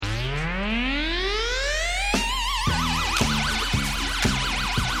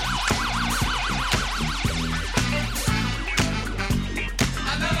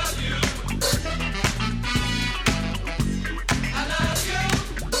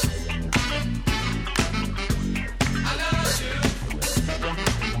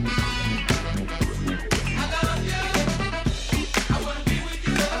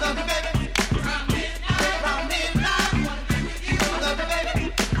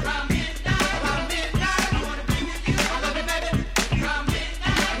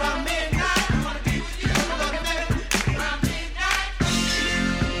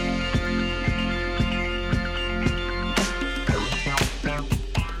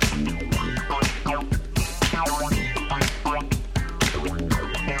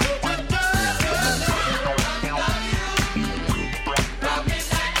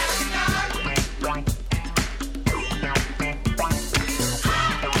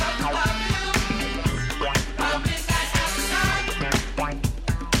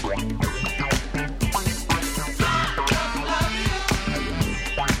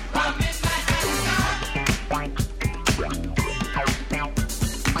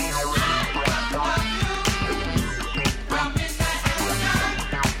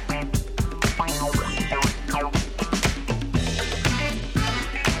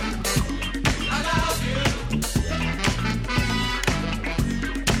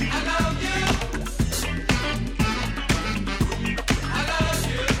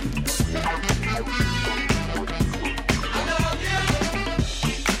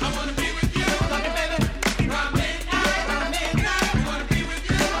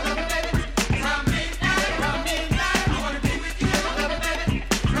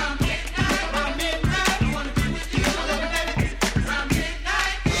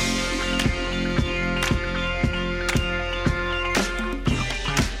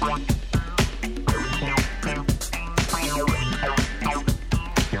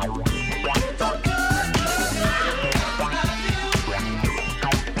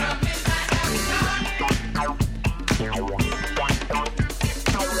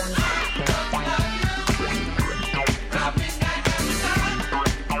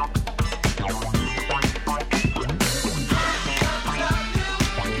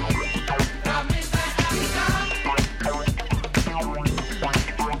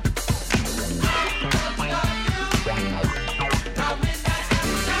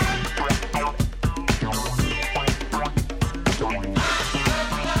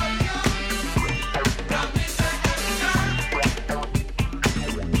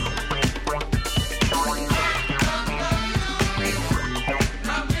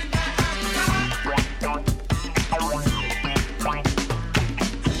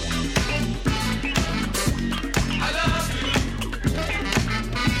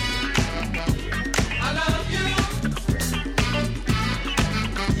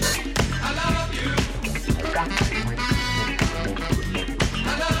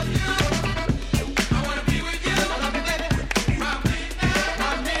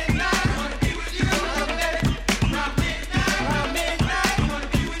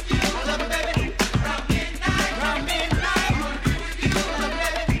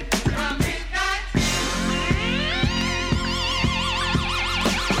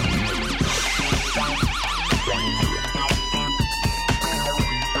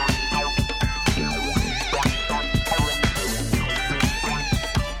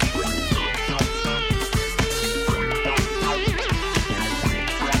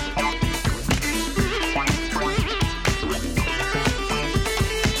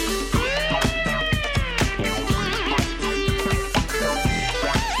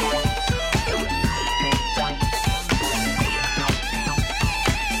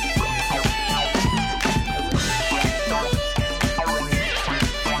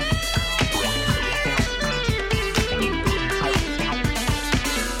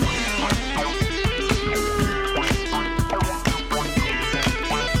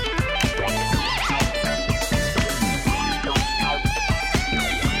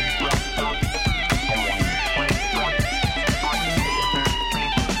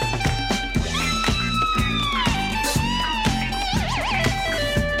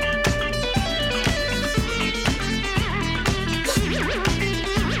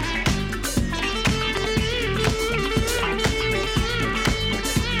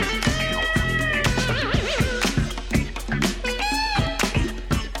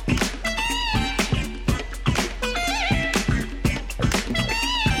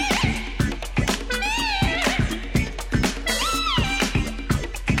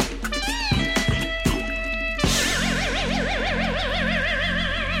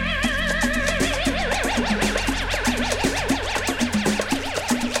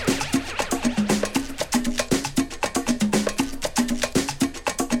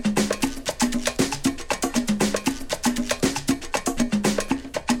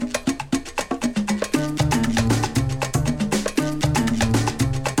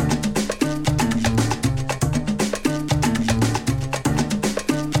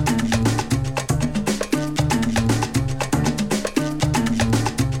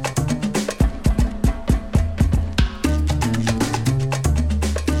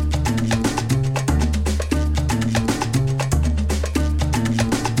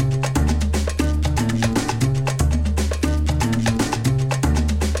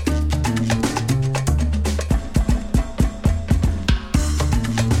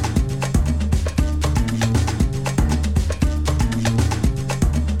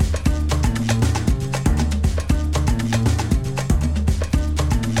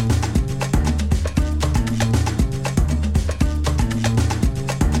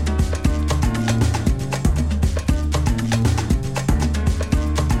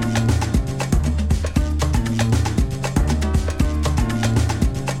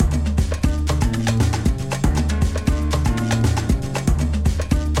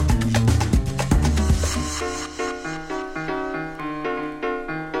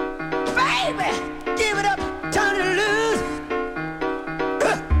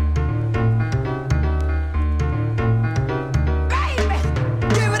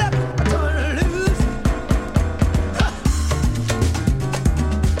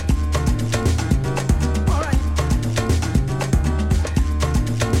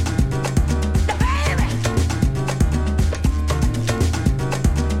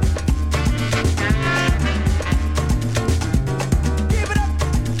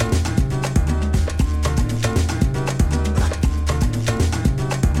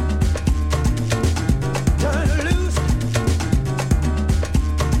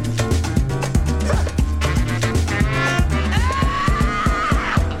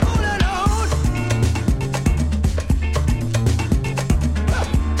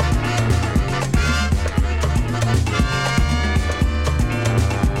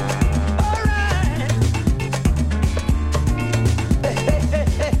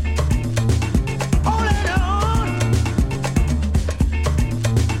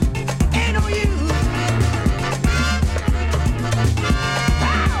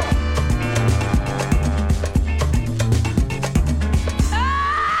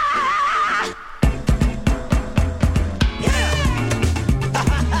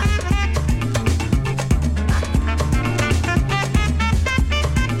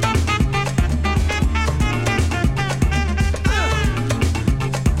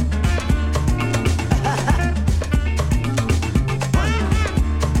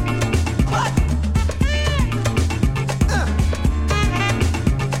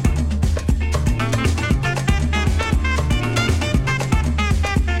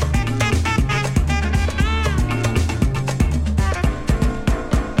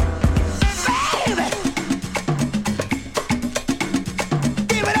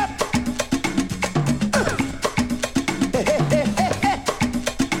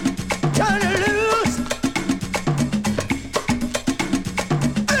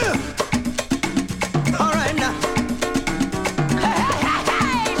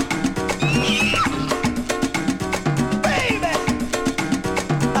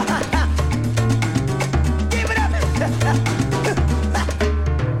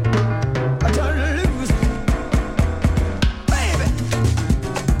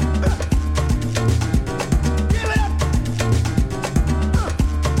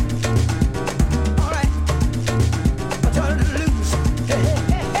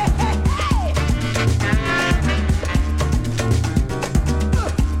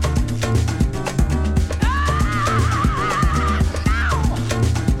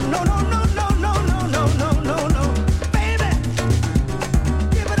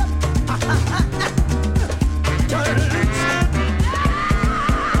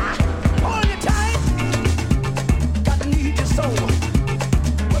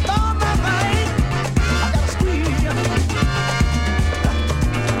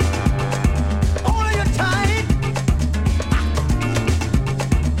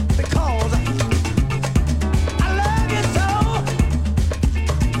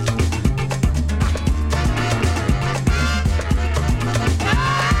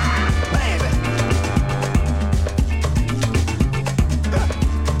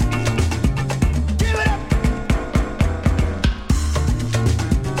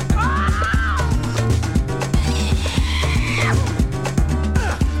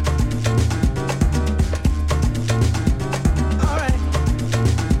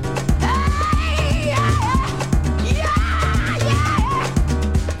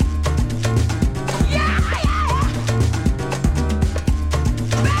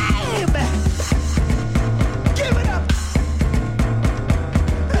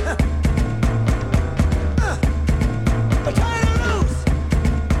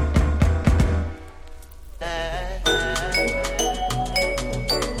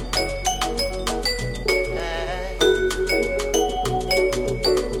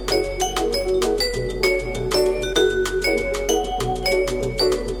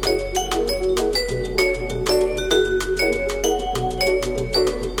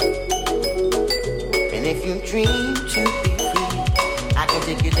if you dream to be free, I can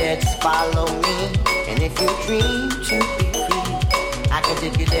take you there, just follow me. And if you dream to be free, I can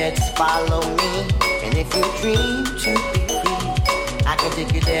take you there, just follow me. And if you dream to be free, I can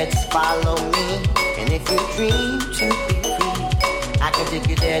take you there, just follow me. And if you dream to be free, I can take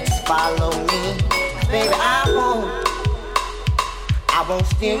you there, just follow me. Baby, I won't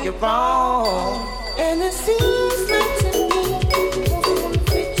steer you wrong. And it seems like to me,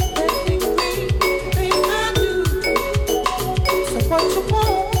 what you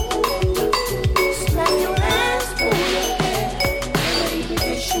want? Slap your ass, pull your hair, baby,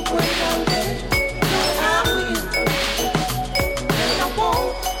 this you way down there. I will, and I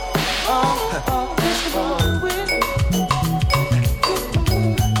won't. Just run with it.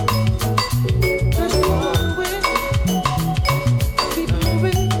 Just run with it. Keep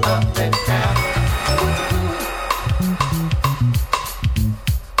moving up and down.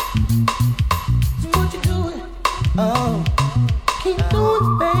 What you doing? Oh. Keep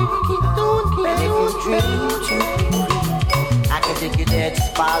doing, baby, keep doing, baby. And if you dream to be free, I can take you there,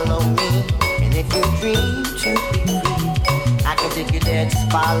 just follow me. And if you dream to be free, I can take you there,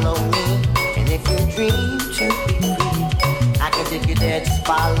 just follow me. And if you dream to be free, I can take you there, just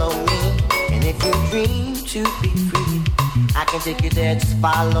follow me. And if you dream to be free, I can take you there, just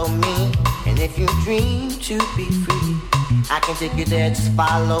follow me. And if you dream to be free, I can take you there, just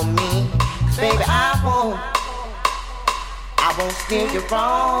follow me. 'Cause baby, I won't steer you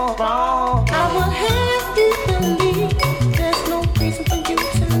wrong. I will have you believe there's no reason for you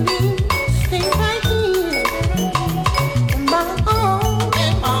to leave. Stay right here in my arms.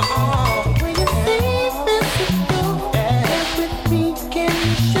 When you think this is true, get with me, can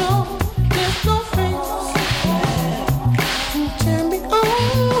you show there's no friends who turn me on?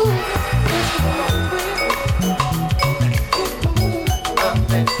 There's no way.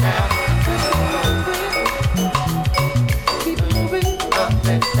 Up and down.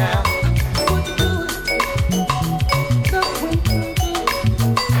 Now, what you doing? Look when you do.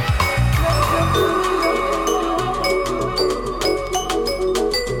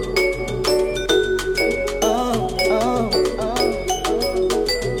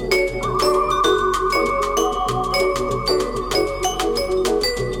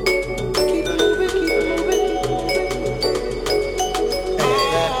 Keep moving, keep moving.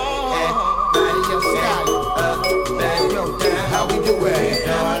 How we do it?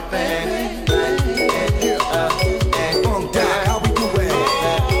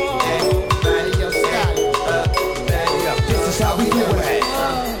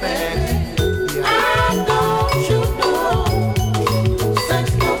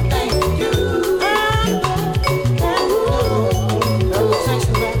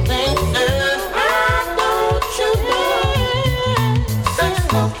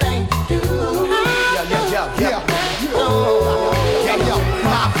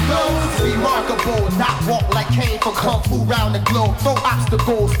 Not walk like Kane from Kung Fu round the globe. Throw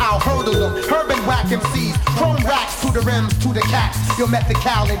obstacles, I'll hurdle them. Herb and whack MCs, chrome racks to the rims, to the cats. Your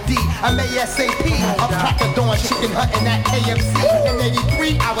Methical and D, I'm ASAP. I'm cracker dawn, chicken hunting at KFC. In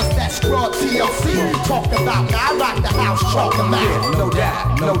 83, I was that scrub TLC. Talked about, now I rock the house, chalk them out.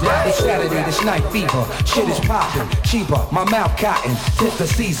 Yeah, no doubt. It's Saturday, this night fever. Shit is popping, cheaper, my mouth cotton. Tis the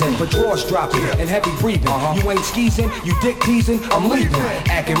season, but drawers dropping and heavy breathing. You ain't skeezing, you dick teasing, I'm leaving.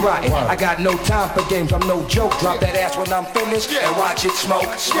 Acting rotten, I got no time for games, I'm no joke. Drop that ass when I'm finished and watch it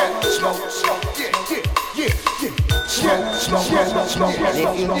smoke. Smoke. And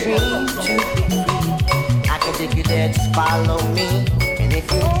if you dream to be free, I can take you there, just follow me. And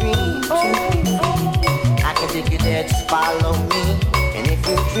if you dream to be free, I can take you there, just follow me. And if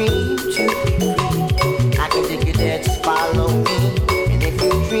you dream to be free, I can take you there, just follow me. And if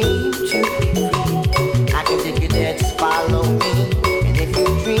you dream to be free, I can take you there, just follow me. And if you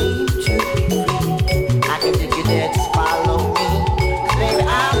dream to be free, I can take you there, just follow me. 'Cause baby,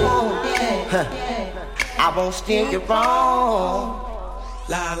 I won't steer you wrong.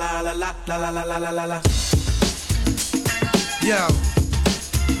 La la la la la la la la la la. Yo,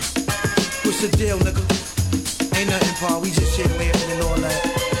 what's the deal, nigga? Ain't nothing, Paul. We just here laughing and all that.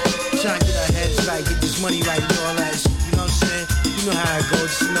 Trying to get our heads right, get this money right and all that. You know what I'm saying? You know how it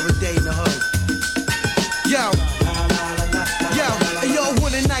goes. It's another day in the hood. Yo,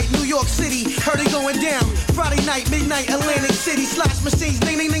 one night, New York City, heard it going down. Friday night, midnight, Atlantic City, slots machines,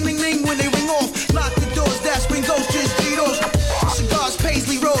 ding, ding, ding, ding, ding, when they ring off. Lock the doors, that's when ghosts just G-Dos. Cigars,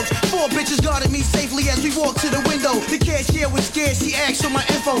 paisley robes, 4 bitches guarded me safely as we walked to the window. The cashier was scared, she asked for my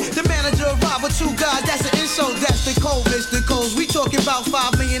info. The manager arrived with 2 guys, that's an insult. That's the code, Mr. Coles. We talking about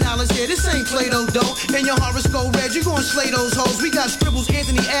 $5 million here. This ain't Play-Doh, dough. And your horoscope red, you gon' slay those hoes. We got scribbles,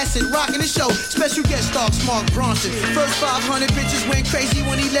 Anthony Acid, rocking the show. Special guest star. Sharks, Mark Bronson. First 500 bitches went crazy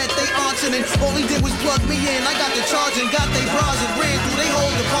when he let they aunts in, and all he did was plug me in. I got the charge and got they bras and ran through they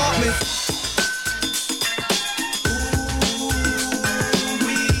whole department.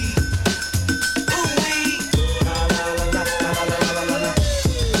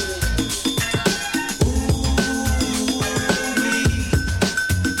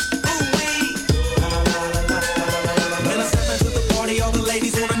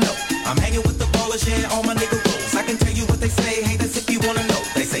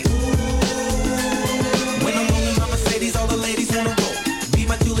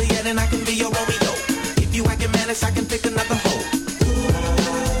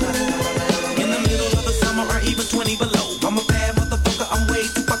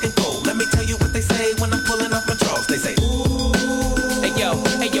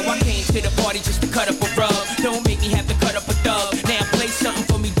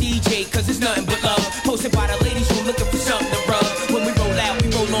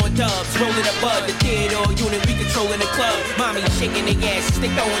 Shaking their asses, they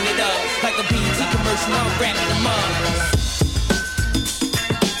throwing it up like a BT commercial. I'm wrapping them up.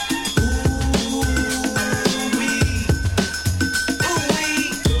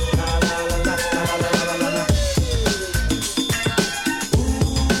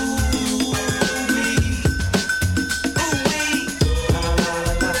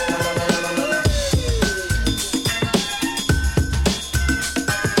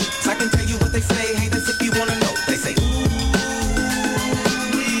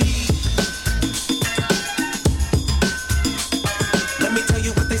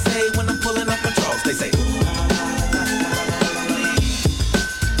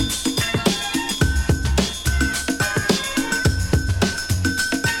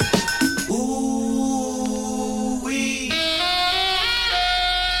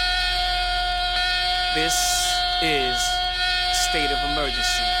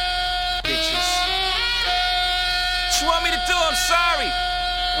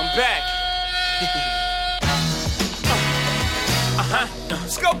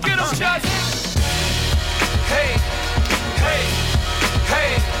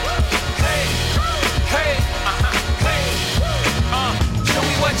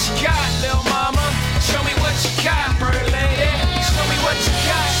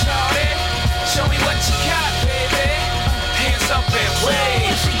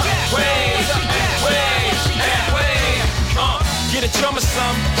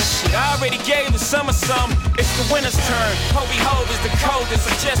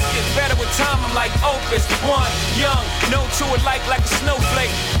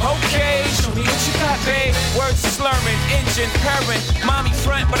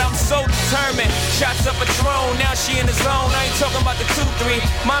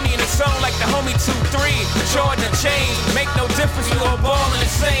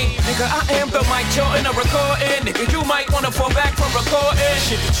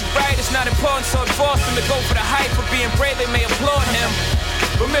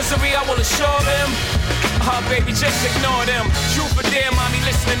 Baby, just ignore them. Truth or dare, mommy,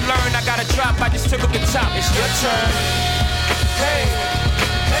 listen and learn. I got a drop, I just took up the top. It's your turn. Hey,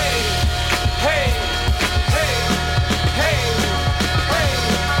 hey, hey, hey, hey, hey, hey.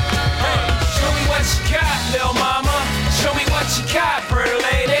 Show me what you got, little mama. Show me what you got, pretty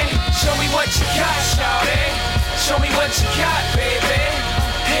lady. Show me what you got, shawty. Show me what you got, baby.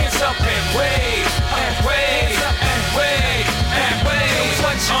 Hands up and wave, and wave, and wave, and wave. Show me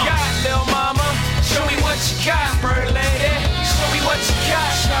what you got, little mama. Show me what you got, pretty lady. Show me what you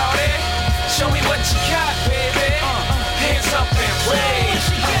got, shawty. Show me what you got, baby. Hands up and wave,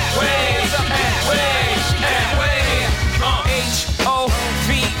 wave, and wave, and wave.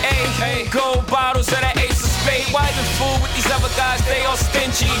 H-O-V-A, gold bottles of that Ace of Spades. Why even fool with these other guys? They all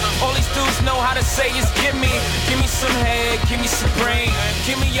stingy. All these dudes know how to say is give me some head, give me some brain.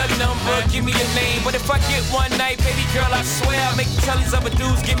 Give me your number, give me your name. But if I get one night, baby girl, I swear I'll make you tell these other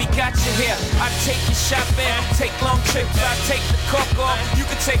dudes, give me gotcha here. I take you shopping, take long trips, I take the cork off. You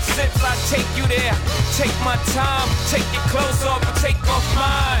can take sips, I take you there. Take my time, take your clothes off, and take off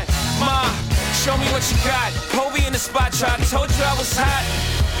mine. Ma, show me what you got. Hobie in the spot, I told you I was hot.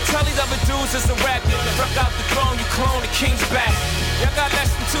 Tell these other dudes it's a rap. You rock out the throne, you clone, the king's back. Y'all got less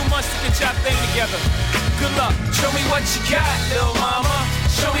than 2 months to get y'all thing together. Good luck. Show me what you got, little mama.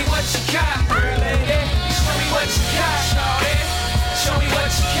 Show me what you got, pretty lady. Show me what you got, shawty. Show me what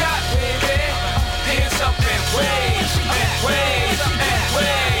you got, baby. Hands up and wave, and wave, and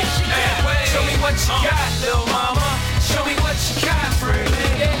wave, and wave. Show me what you got, little mama. Show me what you got, pretty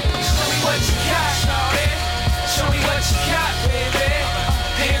lady. Show me what you got, shawty. Show me what you got, baby.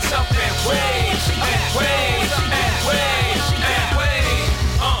 Hands up and wave,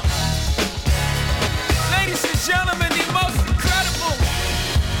 Ladies and gentlemen, the most incredible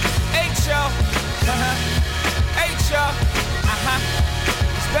H.O. H.O.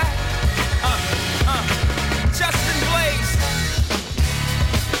 It's back. Justin Blaze.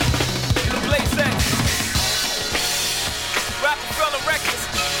 The Blaze X. Rockefeller Records.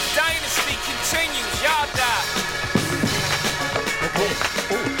 Dynasty continues. Y'all die.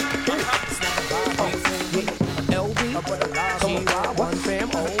 LB, come on, one fam,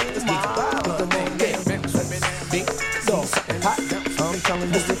 oh my, with the man, big dog, hot, I'm telling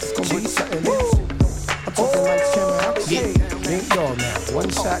you, it's gonna be something else. I'm talking like camera, big dog now, one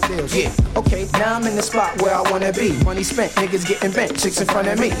shot deals. Yeah, okay, now I'm in the spot where I wanna be. Money spent, niggas getting bent, chicks in front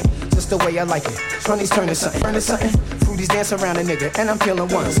of me. Just the way I like it. Money's turning something, Fruities dance around a nigga, and I'm feeling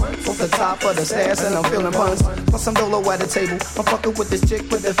ones. Off the top of the stairs, and I'm feeling buns. Plus I'm dolo at the table. I'm fucking with this chick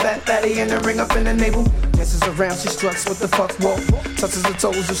with the fat fatty and the ring up in the navel. Dances around, she struts with the fuck walk. Touches her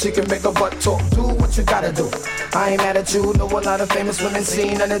toes so she can make her butt talk. Do what you gotta do. I ain't mad at you. Know a lot of famous women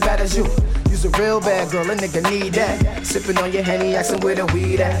seen none as bad as you. You's a real bad girl, a nigga need that. Sipping on your Henny, asking where the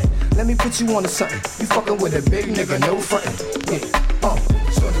weed at. Let me put you on to something. You fucking with a big nigga, no frontin'. Yeah,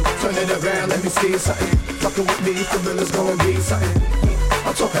 turn it around, let me see something. Fucking with me, for real is gonna be something.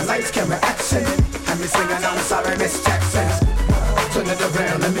 I'm talking lights, camera, action. And me singing, I'm sorry, Miss Jackson. Turn it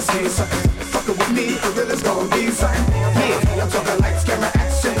around, let me see something. Fucking with me, for real is gonna be something. Yeah, I'm talking lights, camera,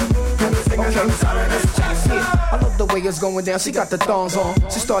 action. And me singing, I'm sorry, Miss Jackson. I love the way it's going down, she got the thongs on.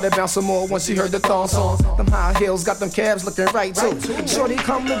 She started bouncing more once she heard the thong song. Them high heels got them calves looking right too. Shorty,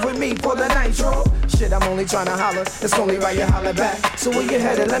 come live with me for the nitro. Shit, I'm only trying to holler, it's only right you holler back. So where you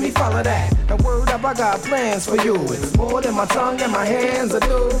headed, let me follow that. And word up, I got plans for you. It's more than my tongue and my hands are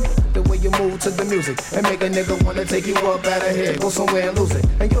do. The way you move to the music and make a nigga wanna take you up out of here, go somewhere and lose it.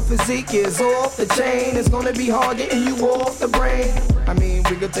 And your physique is off the chain, it's gonna be hard getting you off the brain. I mean,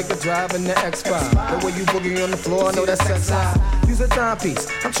 we could take a drive in the X5. The way you boogie on the floor, I know that's sex high. Use a timepiece,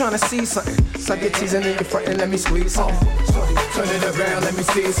 I'm trying to see something. So I get teasing in your front and let me squeeze something. Turn it around, let me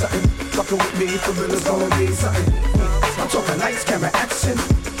see something. Fucking with me, for real it's gonna be something. I'm talking lights, camera, action.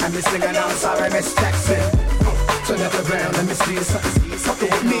 I'm just singing, I'm sorry, Miss Jackson. Turn it around, let me see something. Fucking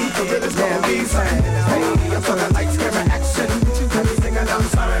with me, for real it's gonna be something. Hey, I'm talking lights, camera, action. I'm just singing, I'm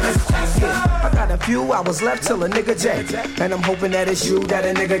sorry, Miss Jackson. I got a few hours left till a nigga jack. And I'm hoping that it's you that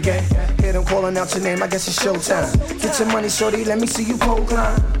a nigga get. Hear them calling out your name, I guess it's showtime. Get your money, shorty, let me see you pole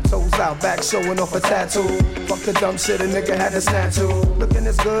climb. Toes out, back showing off a tattoo. Fuck the dumb shit a nigga had to snap to. Looking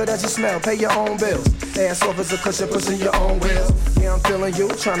as good as you smell, pay your own bills. Ass off as a cushion, pushing your own wheels. Yeah, I'm feeling you,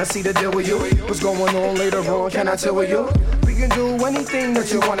 trying to see the deal with you. What's going on later on, can I chill with you? We can do anything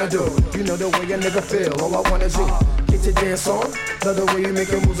that you wanna do. You know the way a nigga feel, all I wanna do. Get your dance on, love the way you make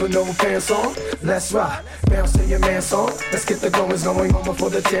your moves with no pants on. Let's rock, bounce to your man song. Let's get the goings going on before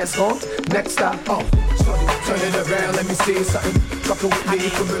the chance gone. Next stop, shorty, turn it around, let me see something. Fucking with me,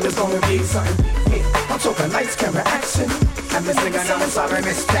 for real it's gonna be something. Yeah, I'm talking lights, camera, action. I'm just singing, I'm sorry,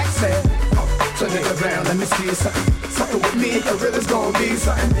 Miss Jackson. Turn it around, let me see something. Fucking with me, for real it's gonna be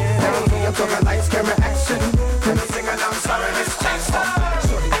something. I'm talking lights, camera, action. I'm just singing, I'm sorry, Miss Jackson.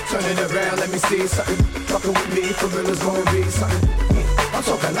 Shorty, turn it around, let me see something. Fucking with me, for real it's gonna be something. I'm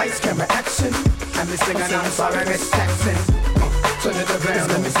talking lights, camera, action. I'm just singing, I'm sorry, Miss Jackson. Turn it around,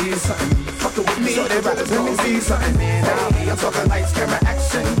 let me see something. Fucking with me, they rappers, let me see something. I'm talking lights, camera,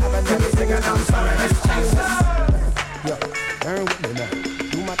 action. Let me sing it, I'm sorry, Miss Jackson. Yo, learn with me now.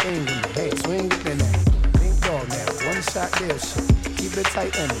 Do my thing with me, hey, swing with me now. Big dog now, one shot deal shit. Keep it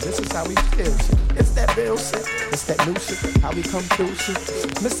tight and this is how we feel shit. It's that bill shit, it's that new shit. How we come through shit.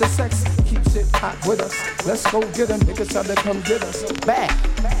 Mr. Sex, keep shit hot with us. Let's go get them, niggas try to come get us. Back.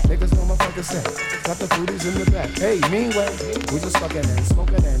 Niggas know my fucking say. Got the foodies in the back. Hey, meanwhile, we just fucking and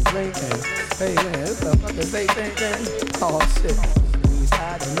smoking and drinking. Hey, man, what the fuck is they thinking? Oh, shit. We's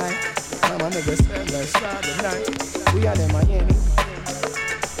high tonight. My niggas said, let's ride tonight. We out in Miami.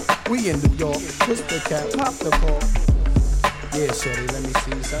 We in New York. Twist the cap, pop the cork. Yeah, shorty, let me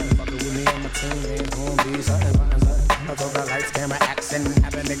see something. Fucking with me on my team, man. Gonna be something. I'm talking lights, camera, action.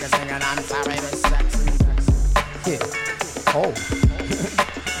 Have a nigga singing, I'm sorry, Miss Jackson. Yeah. Oh.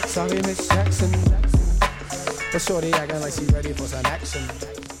 Sorry, Miss Jackson. But shorty acting like she ready for some action.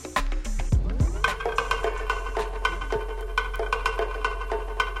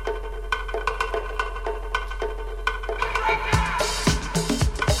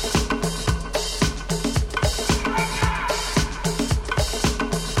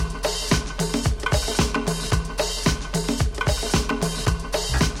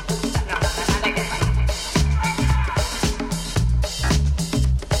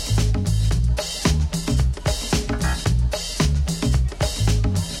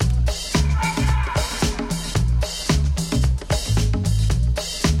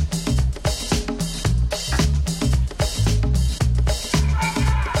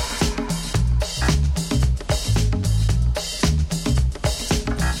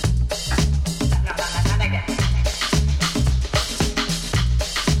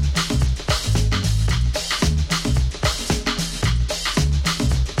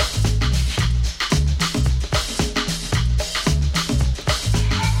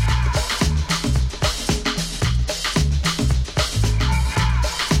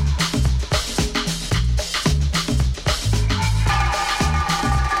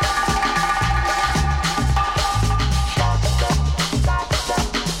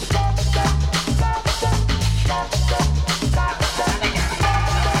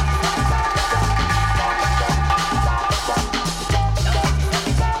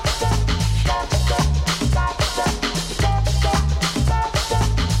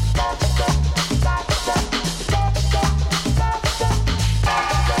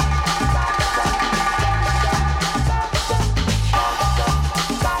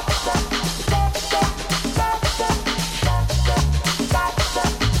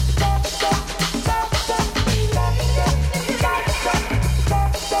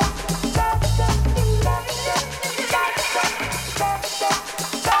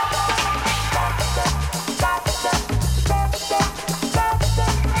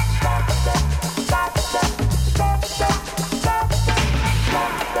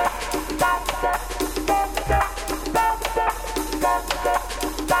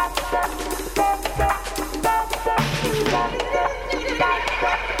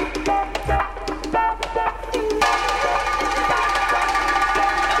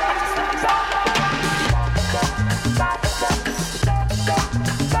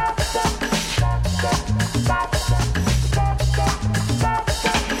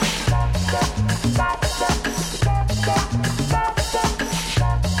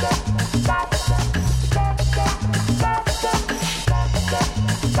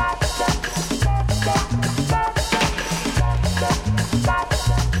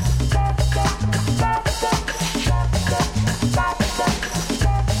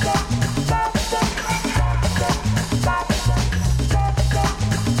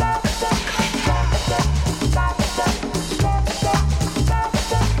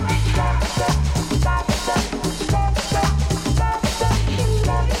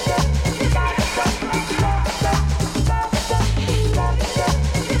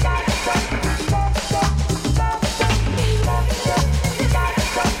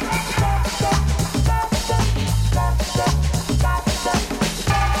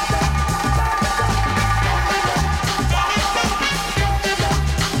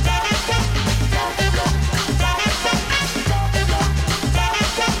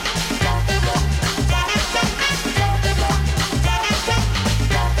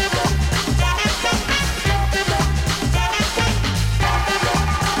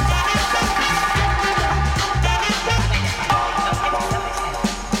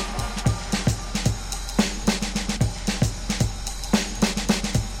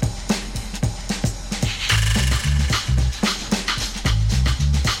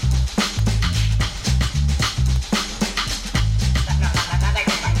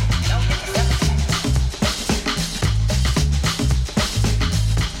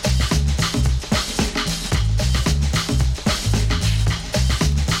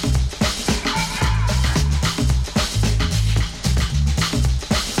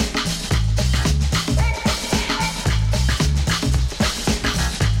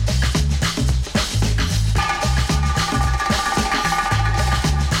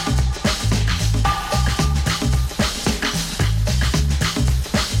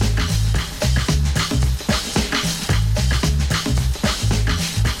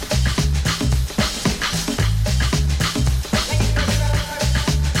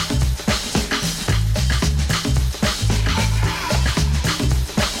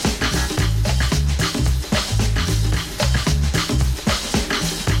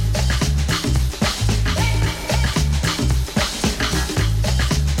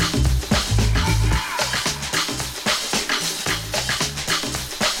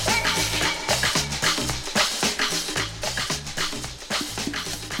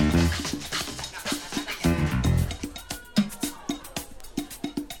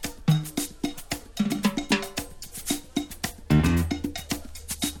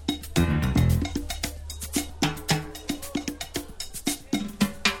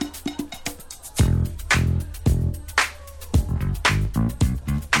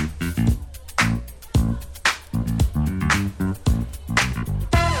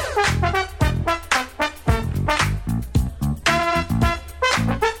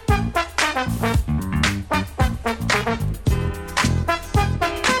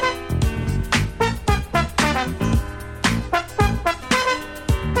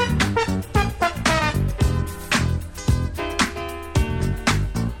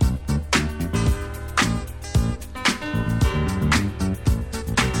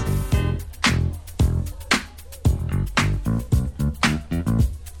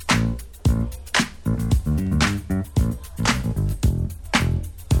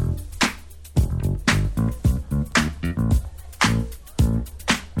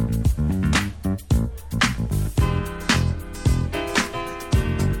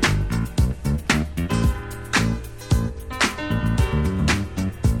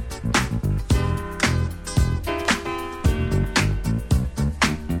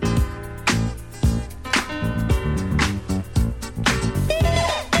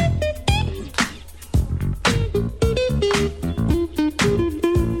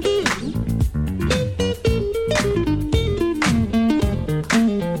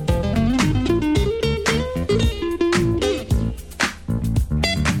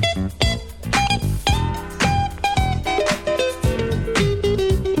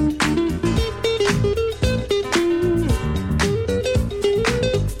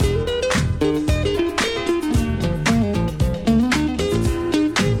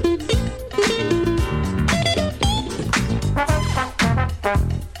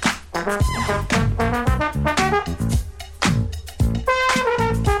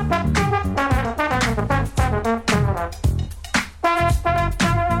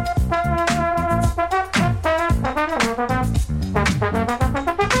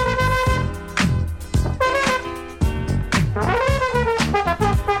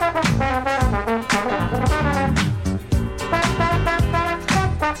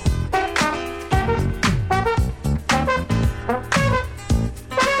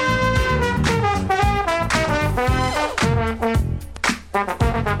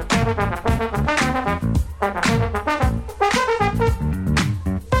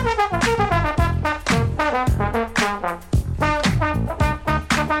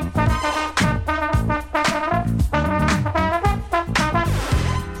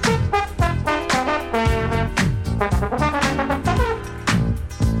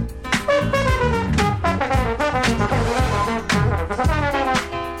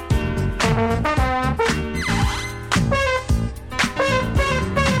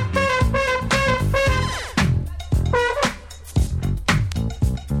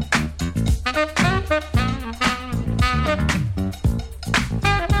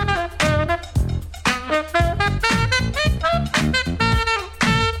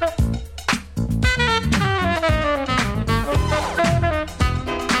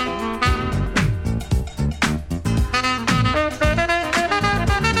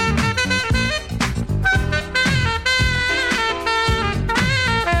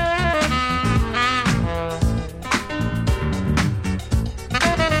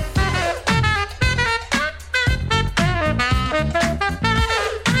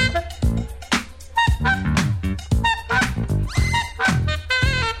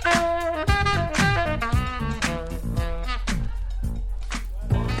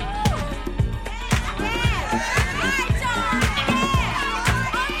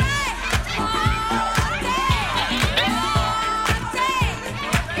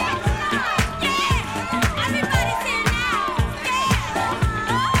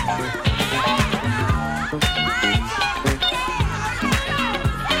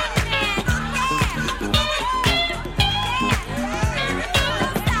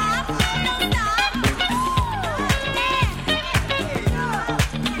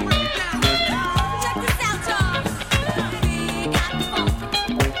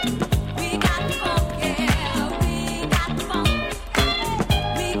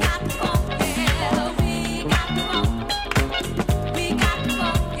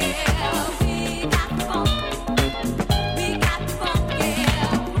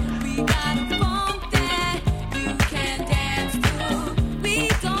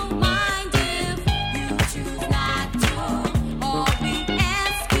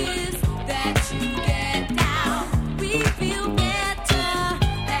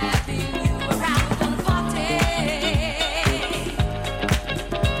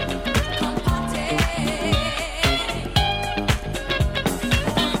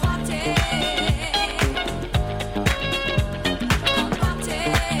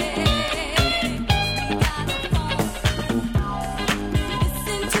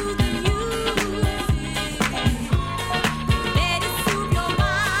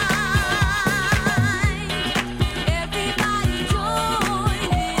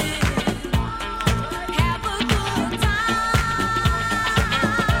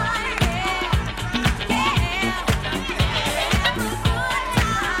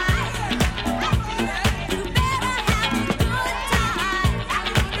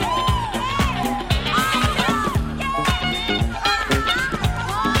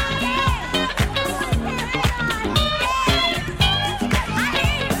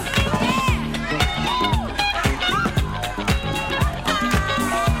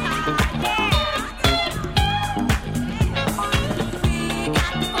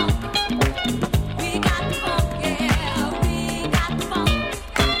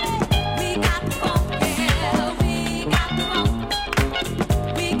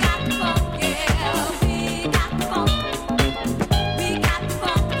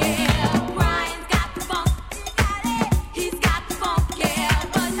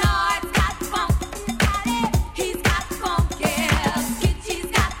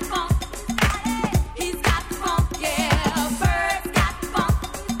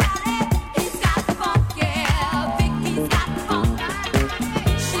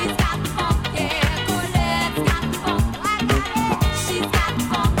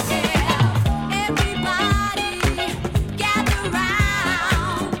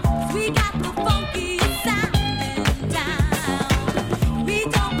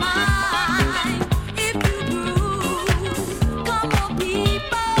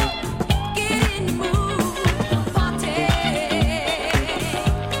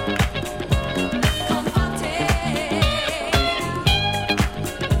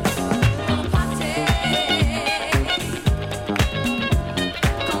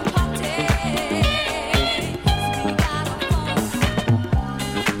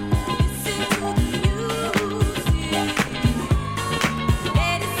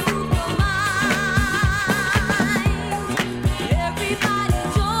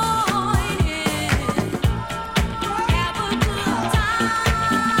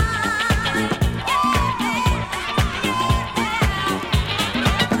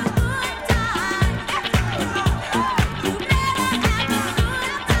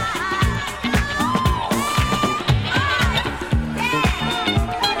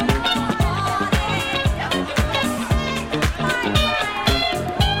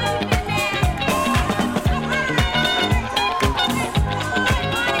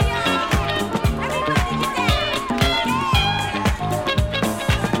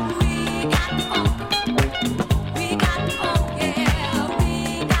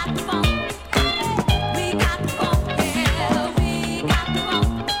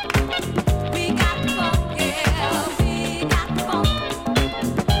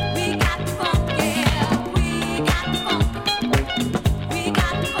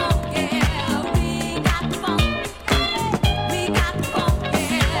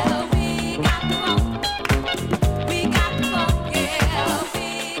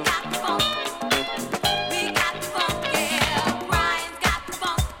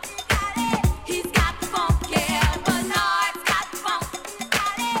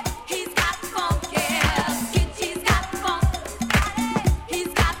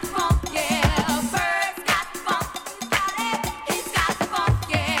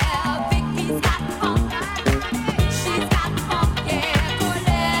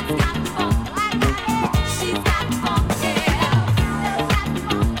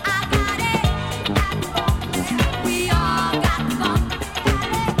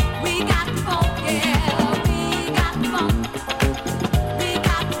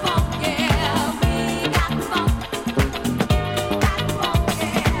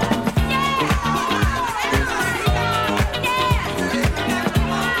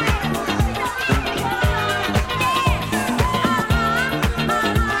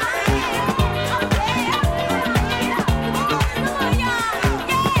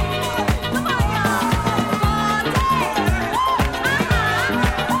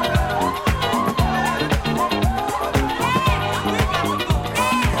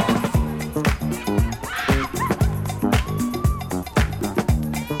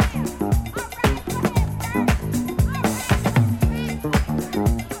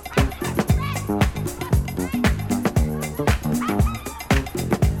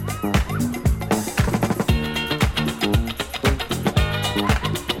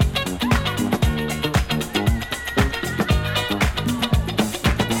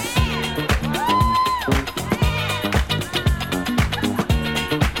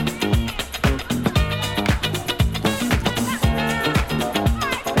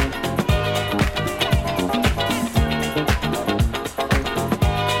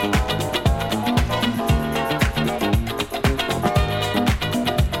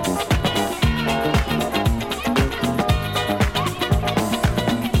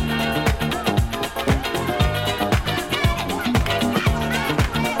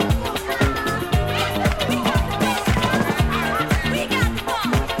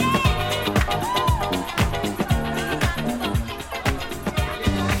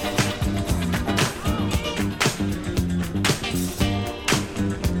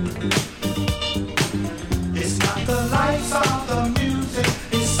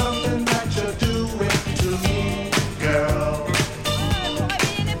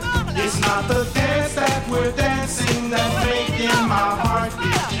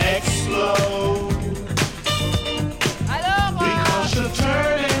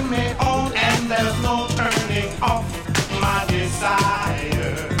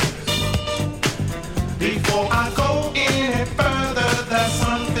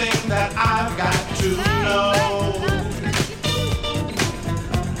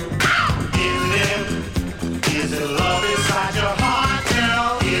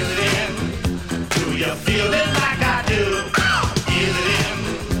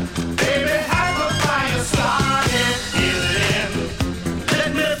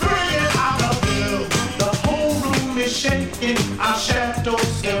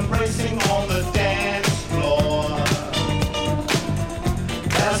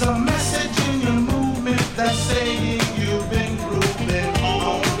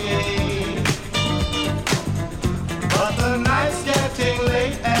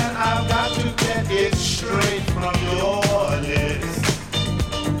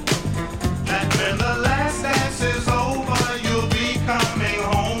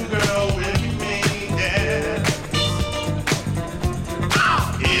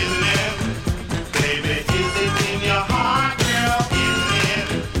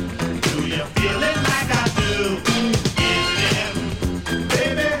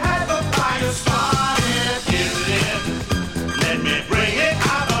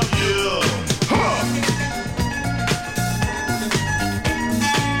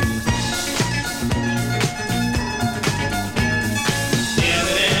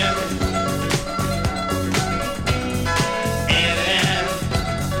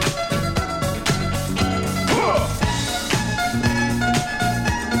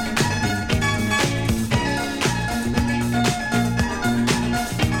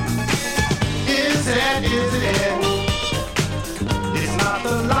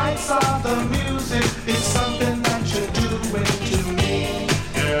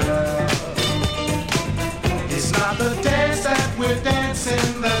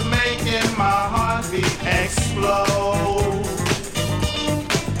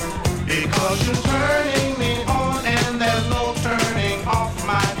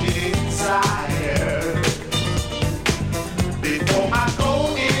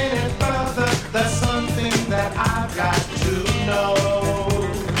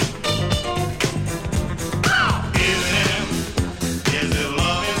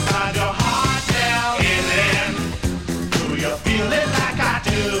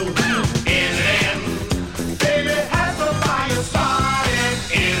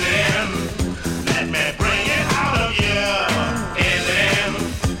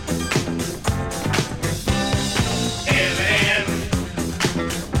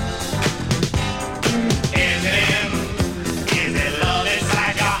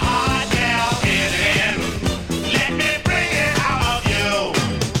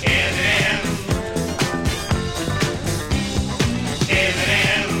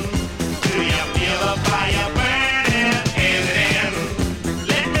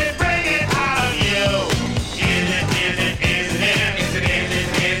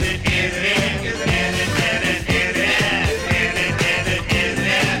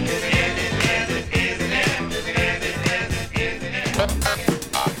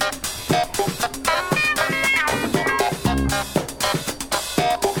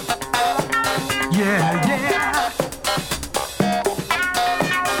 Yeah, yeah.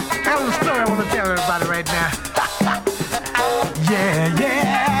 That's the story I want to tell everybody right now. Yeah, yeah.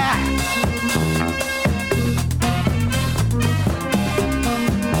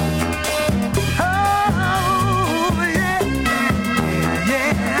 Oh, yeah,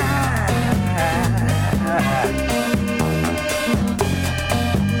 yeah, yeah.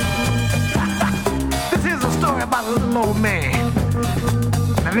 This is a story about a little old man.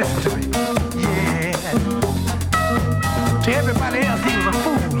 Now listen to me. To everybody else, he was a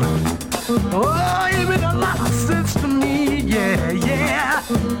fool. Oh, he made a lot of sense to me, yeah, yeah.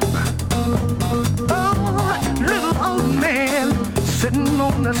 Oh, little old man sitting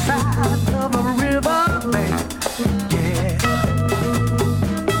on the side of a river bank, yeah.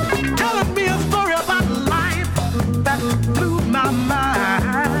 Telling me a story about life that blew my mind.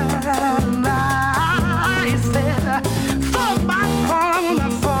 He said, son, my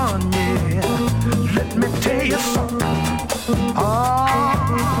son, yeah, let me tell you something. Oh,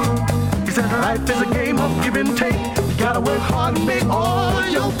 he said life is a game of give and take. You gotta work hard and make all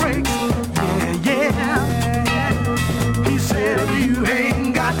your breaks. Yeah, yeah. He said if you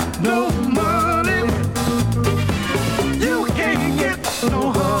ain't got no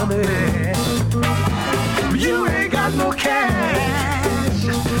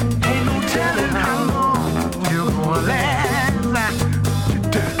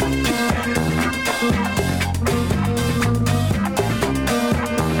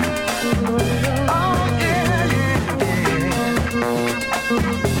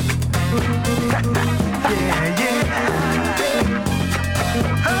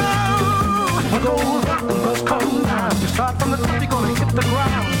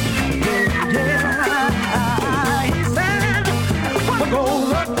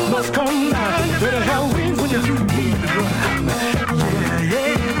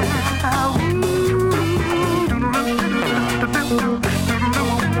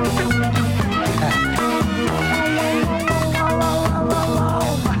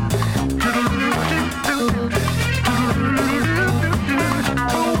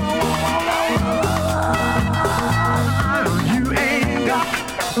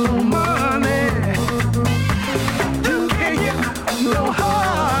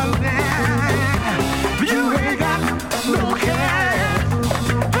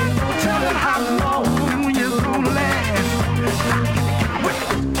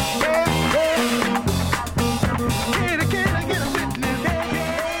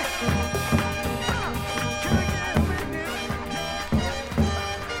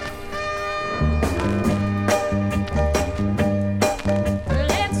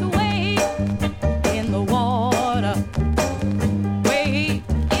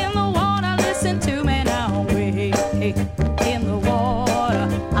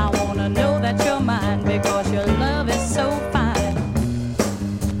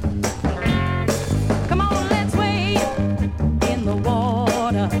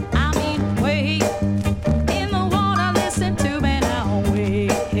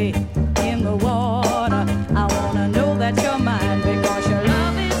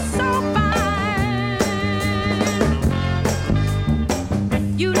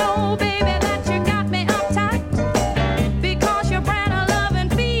You know